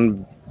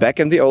 And back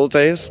in the old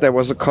days, there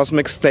was a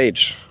cosmic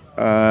stage.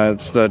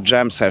 It's the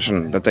jam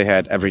session that they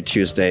had every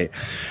Tuesday.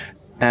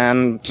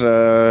 And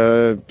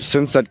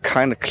since that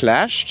kind of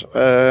clashed,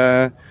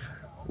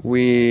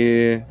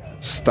 we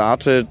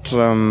started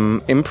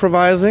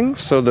improvising.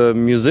 So the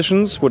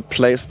musicians would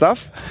play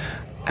stuff,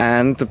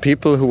 and the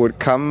people who would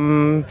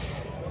come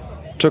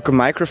took a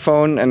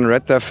microphone and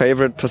read their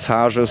favorite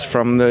passages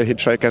from the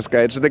Hitchhiker's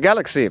Guide to the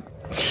Galaxy.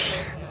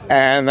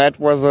 And that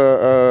was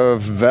a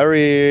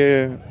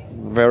very,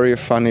 very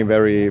funny,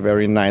 very,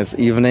 very nice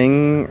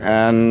evening.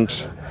 And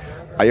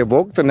I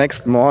awoke the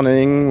next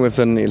morning with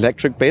an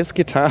electric bass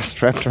guitar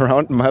strapped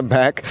around my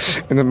back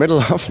in the middle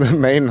of the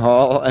main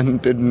hall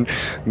and didn't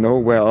know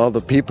where all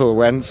the people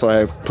went. So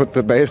I put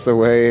the bass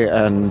away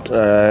and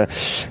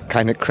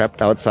kind of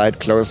crept outside,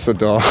 closed the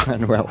door,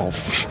 and we're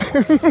off.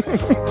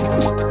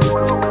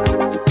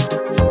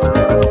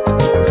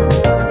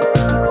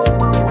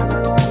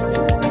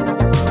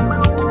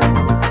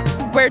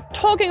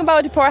 talking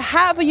about it for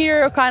half a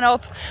year, kind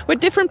of with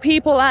different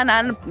people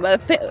and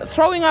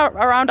throwing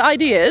around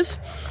ideas.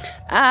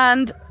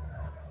 And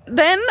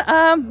then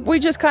we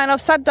just kind of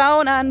sat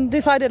down and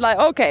decided, like,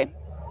 okay,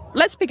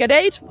 let's pick a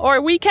date or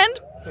a weekend,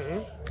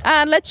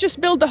 and let's just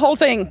build the whole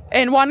thing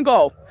in one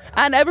go.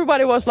 And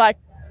everybody was like,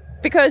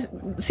 because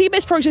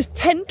sea-based projects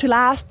tend to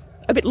last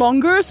a bit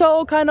longer,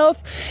 so kind of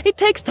it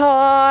takes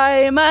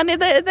time, and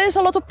there's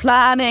a lot of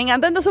planning,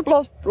 and then there's a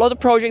lot of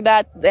projects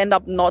that end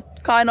up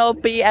not kind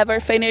of be ever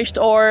finished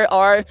or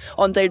are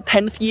on their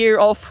 10th year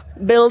of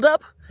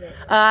build-up.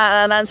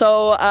 And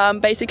so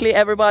basically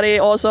everybody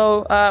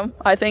also,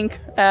 I think,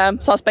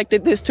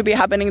 suspected this to be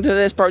happening to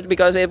this project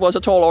because it was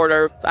a tall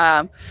order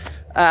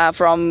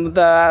from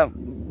the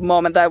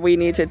moment that we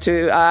needed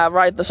to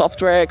write the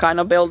software, kind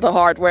of build the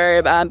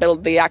hardware and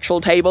build the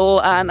actual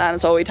table, and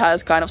so it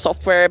has kind of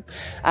software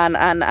and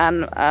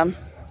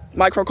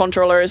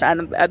microcontrollers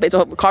and a bit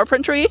of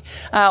carpentry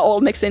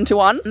all mixed into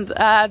one.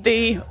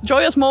 The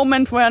joyous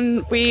moment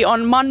when we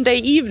on Monday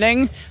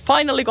evening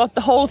finally got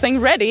the whole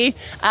thing ready,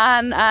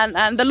 and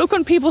the look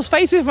on people's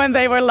faces when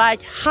they were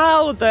like,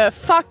 how the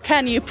fuck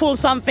can you pull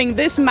something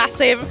this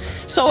massive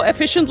so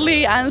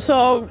efficiently and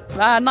so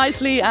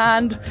nicely,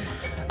 and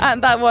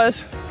that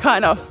was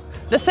kind of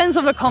the sense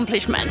of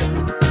accomplishment.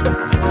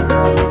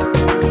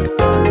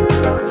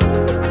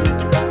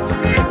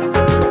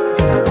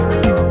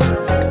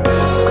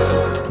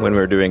 When we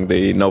were doing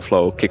the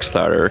NoFlow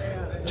Kickstarter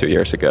 2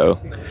 years ago,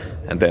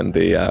 and then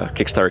the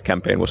Kickstarter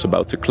campaign was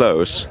about to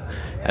close,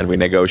 and we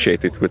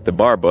negotiated with the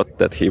barbot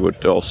that he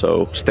would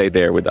also stay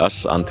there with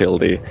us until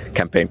the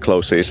campaign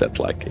closes at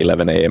like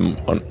 11 a.m.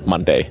 on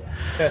Monday.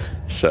 Yes.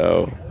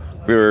 So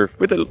we were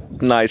with a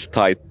nice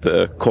tight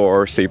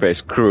core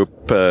sea-based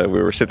group.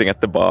 We were sitting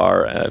at the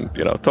bar and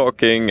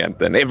talking, and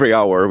then every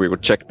hour we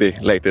would check the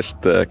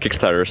latest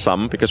Kickstarter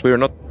sum, because we were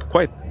not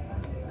quite,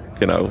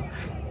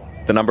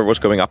 the number was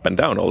going up and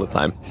down all the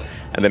time.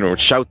 And then we would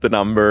shout the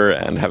number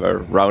and have a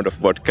round of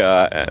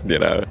vodka,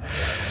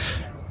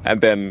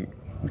 and then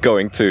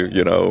going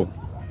to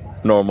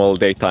normal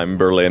daytime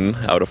Berlin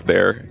out of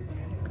there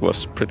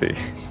was pretty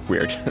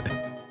weird.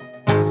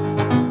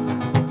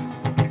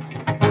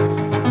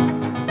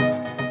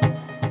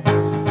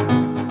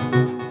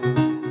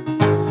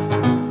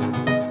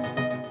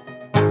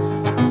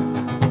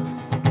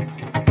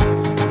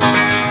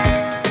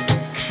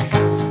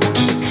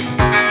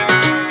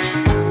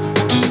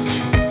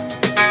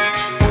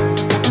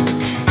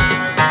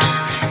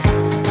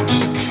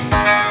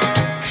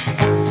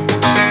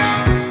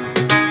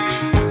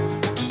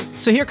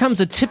 So here comes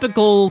a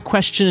typical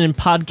question in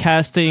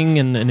podcasting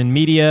and in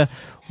media.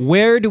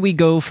 Where do we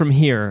go from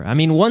here? I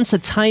mean, once a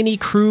tiny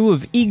crew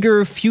of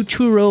eager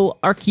futuro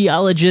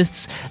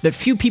archaeologists that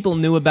few people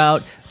knew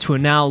about, to a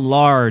now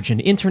large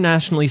and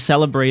internationally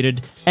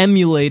celebrated,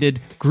 emulated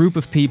group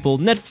of people.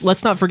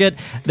 Let's not forget,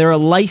 they're a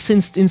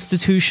licensed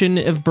institution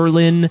of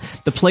Berlin,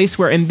 the place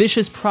where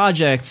ambitious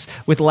projects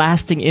with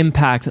lasting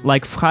impact,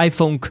 like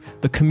Freifunk,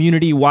 the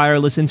community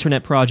wireless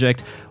internet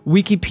project,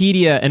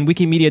 Wikipedia and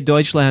Wikimedia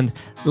Deutschland,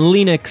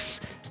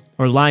 Linux,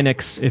 or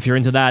Linux, if you're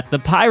into that, the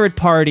Pirate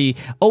Party,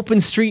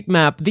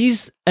 OpenStreetMap,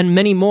 these and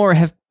many more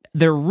have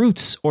their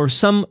roots or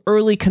some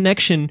early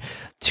connection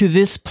to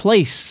this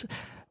place.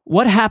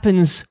 What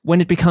happens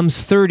when it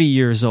becomes 30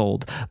 years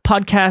old?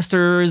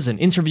 Podcasters and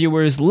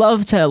interviewers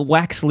love to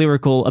wax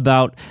lyrical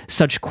about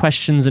such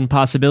questions and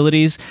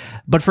possibilities,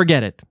 but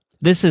forget it.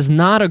 This is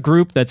not a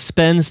group that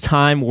spends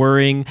time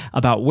worrying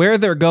about where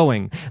they're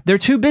going. They're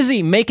too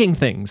busy making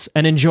things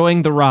and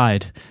enjoying the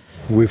ride.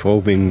 We've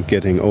all been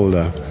getting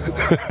older.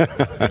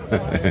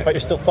 But you're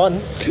still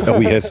fun. Oh,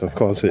 yes, of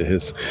course it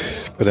is.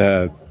 But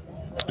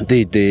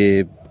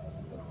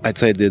I'd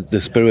say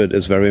the spirit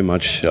is very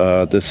much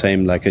the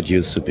same like it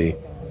used to be.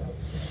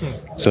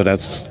 So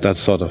that's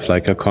sort of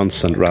like a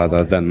constant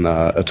rather than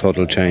a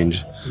total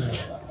change.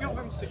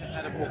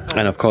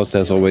 And of course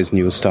there's always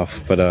new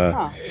stuff, but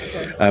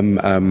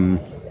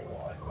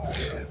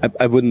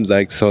I wouldn't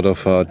like sort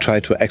of try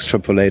to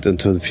extrapolate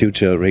into the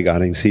future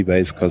regarding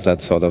Seabase, because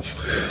that's sort of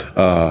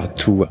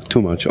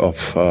too much of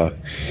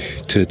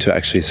to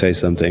actually say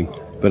something.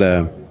 But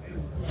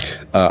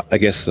I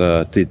guess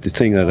the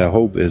thing that I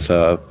hope is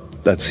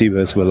that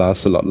Seabase will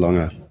last a lot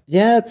longer.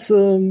 Yeah, it's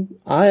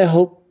I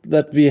hope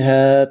that we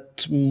had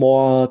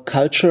more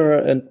culture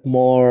and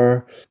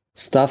more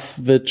stuff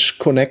which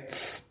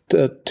connects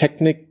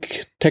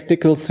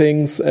technical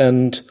things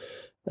and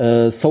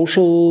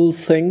social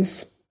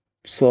things.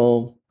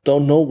 So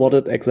don't know what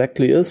it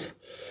exactly is.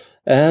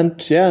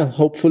 And yeah,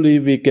 hopefully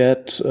we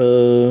get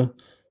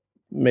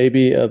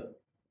maybe a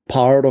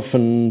part of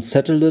a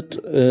satellite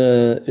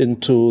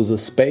into the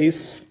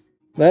space.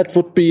 That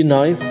would be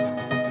nice.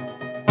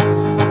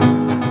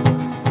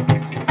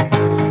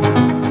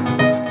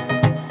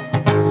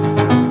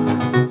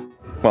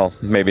 Well,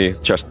 maybe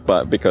just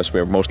because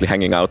we're mostly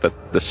hanging out at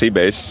the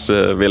Seabase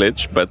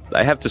village, but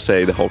I have to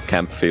say the whole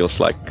camp feels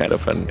like kind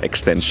of an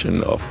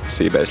extension of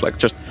Seabase. Like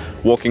just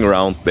walking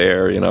around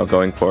there,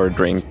 going for a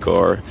drink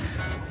or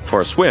for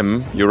a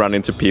swim, you run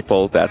into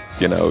people that,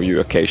 you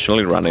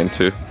occasionally run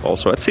into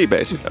also at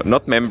Seabase.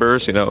 Not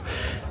members,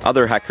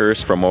 other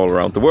hackers from all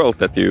around the world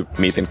that you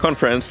meet in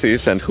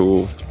conferences and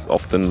who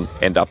often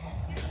end up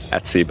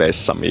at Seabase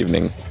some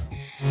evening.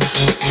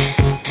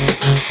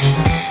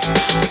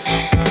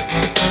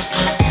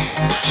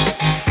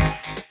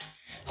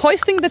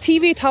 Hoisting the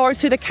TV tower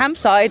to the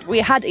campsite,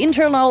 we had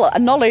internal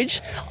knowledge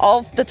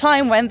of the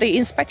time when the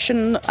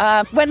inspection,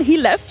 when he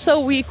left, so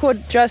we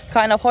could just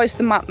kind of hoist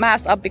the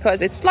mast up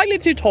because it's slightly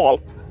too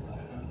tall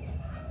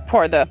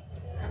for the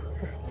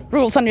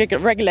rules and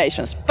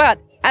regulations. But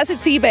as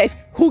it's Seabase,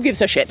 who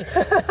gives a shit?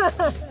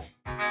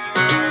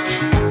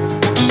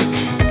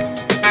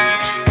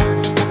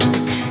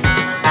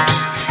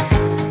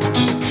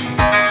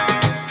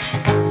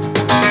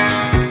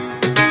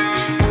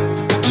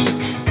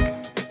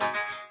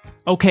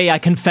 Okay, I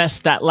confess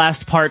that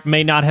last part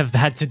may not have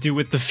had to do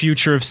with the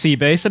future of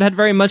Seabase. It had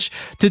very much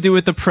to do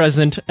with the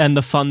present and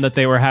the fun that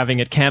they were having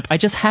at camp. I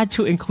just had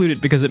to include it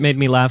because it made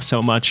me laugh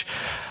so much.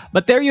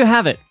 But there you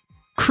have it.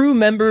 Crew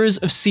members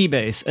of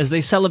Seabase as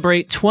they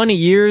celebrate 20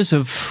 years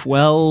of,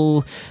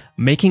 well,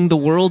 making the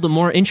world a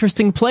more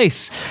interesting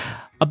place.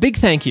 A big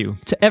thank you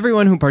to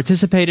everyone who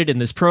participated in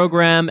this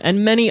program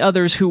and many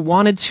others who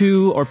wanted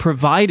to or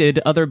provided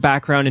other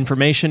background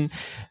information.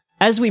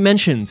 As we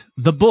mentioned,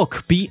 the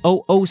book,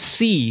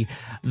 BOOC,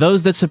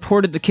 those that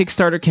supported the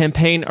Kickstarter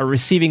campaign are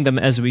receiving them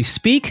as we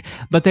speak,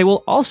 but they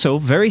will also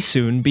very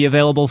soon be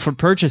available for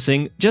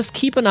purchasing. Just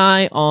keep an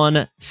eye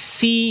on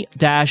c-base.org,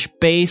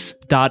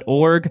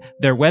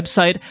 their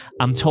website.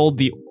 I'm told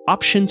the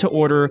option to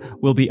order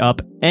will be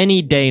up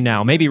any day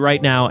now. Maybe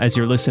right now, as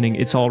you're listening,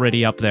 it's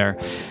already up there.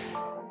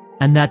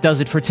 And that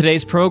does it for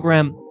today's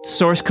program.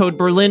 Source Code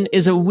Berlin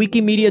is a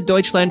Wikimedia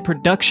Deutschland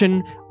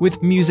production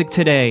with music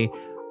today.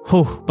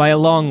 By a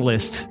long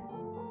list.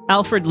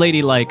 Alfred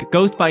Ladylike,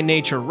 Ghost by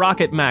Nature,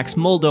 Rocket Max,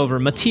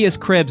 Moldover, Matthias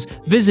Krebs,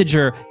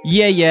 Visager,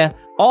 Yeah,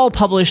 all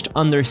published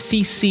under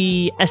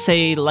CC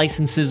SA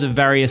licenses of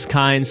various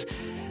kinds.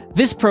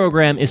 This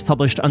program is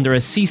published under a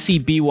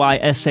CC BY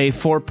SA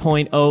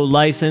 4.0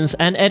 license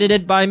and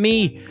edited by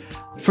me.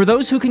 For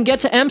those who can get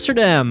to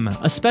Amsterdam,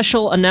 a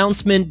special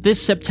announcement this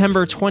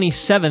September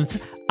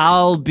 27th,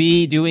 I'll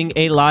be doing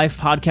a live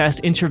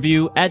podcast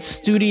interview at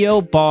Studio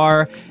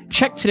Bar.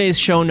 Check today's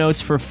show notes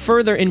for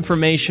further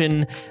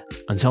information.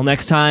 Until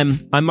next time,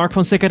 I'm Mark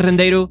Fonseca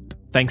Rendeiro.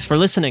 Thanks for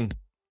listening.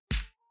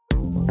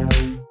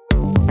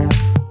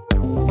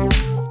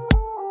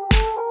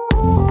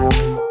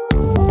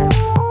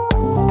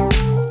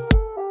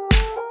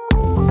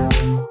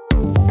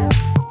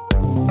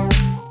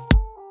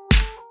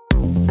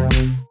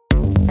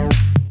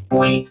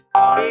 We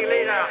are.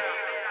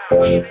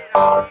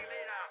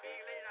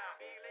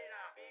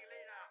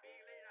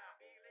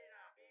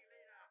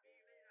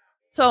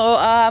 So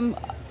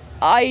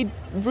I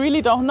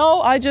really don't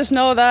know. I just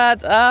know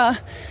that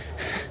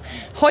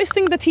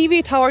hoisting the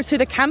TV tower to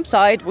the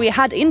campsite, we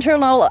had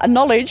internal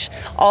knowledge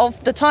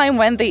of the time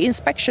when the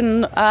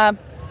inspection,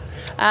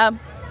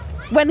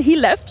 when he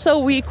left, so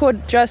we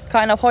could just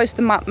kind of hoist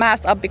the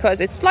mast up because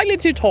it's slightly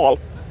too tall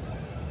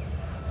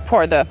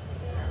for the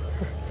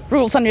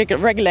rules and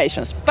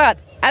regulations. But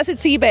as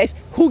it's Seabase,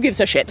 who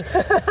gives a shit?